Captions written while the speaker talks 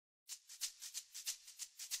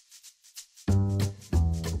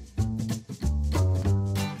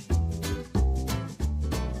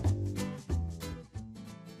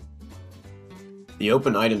The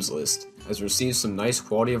Open Items List has received some nice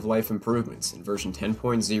quality of life improvements in version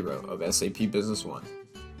 10.0 of SAP Business One.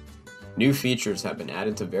 New features have been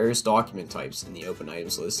added to various document types in the Open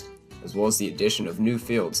Items List, as well as the addition of new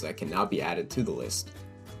fields that can now be added to the list.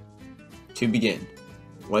 To begin,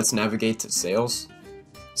 let's navigate to Sales,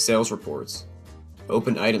 Sales Reports,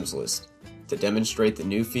 Open Items List to demonstrate the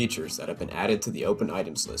new features that have been added to the Open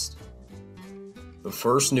Items List. The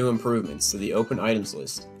first new improvements to the Open Items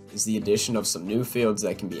List is the addition of some new fields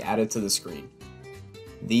that can be added to the screen.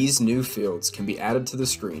 These new fields can be added to the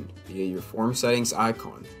screen via your form settings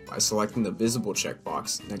icon by selecting the visible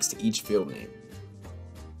checkbox next to each field name.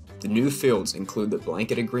 The new fields include the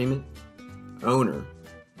blanket agreement, owner,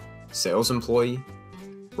 sales employee,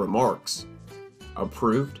 remarks,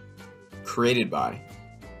 approved, created by,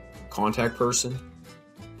 contact person,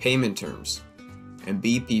 payment terms, and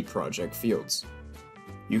BP project fields.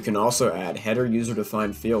 You can also add header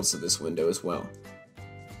user-defined fields to this window as well.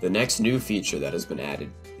 The next new feature that has been added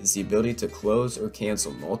is the ability to close or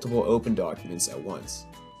cancel multiple open documents at once.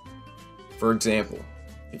 For example,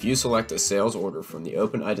 if you select a sales order from the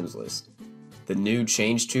Open Items List, the new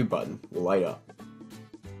Change To button will light up.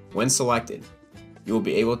 When selected, you will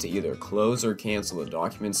be able to either close or cancel the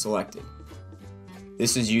document selected.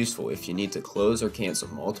 This is useful if you need to close or cancel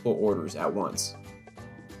multiple orders at once.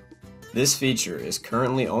 This feature is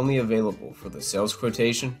currently only available for the sales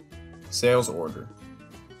quotation, sales order,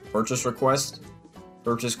 purchase request,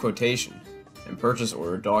 purchase quotation, and purchase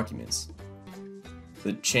order documents.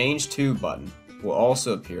 The Change To button will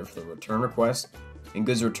also appear for the return request and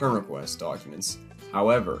goods return request documents.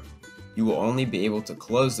 However, you will only be able to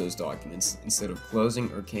close those documents instead of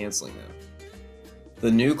closing or canceling them.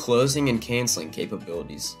 The new closing and canceling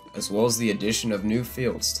capabilities, as well as the addition of new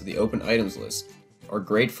fields to the Open Items List, are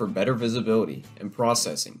great for better visibility and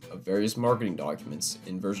processing of various marketing documents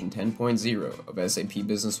in version 10.0 of SAP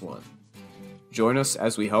Business One. Join us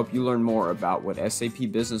as we help you learn more about what SAP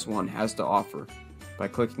Business One has to offer by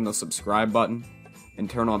clicking the subscribe button and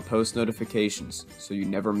turn on post notifications so you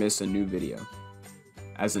never miss a new video.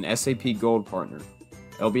 As an SAP Gold partner,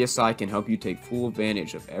 LBSi can help you take full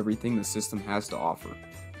advantage of everything the system has to offer.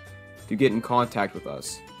 To get in contact with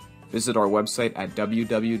us, visit our website at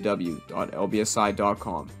www.lbsi.com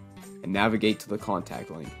and navigate to the contact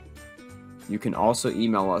link. You can also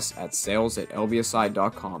email us at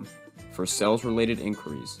sales@lbsi.com for sales-related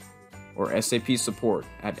inquiries, or SAP support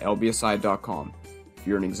at lbsi.com if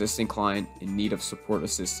you're an existing client in need of support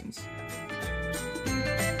assistance.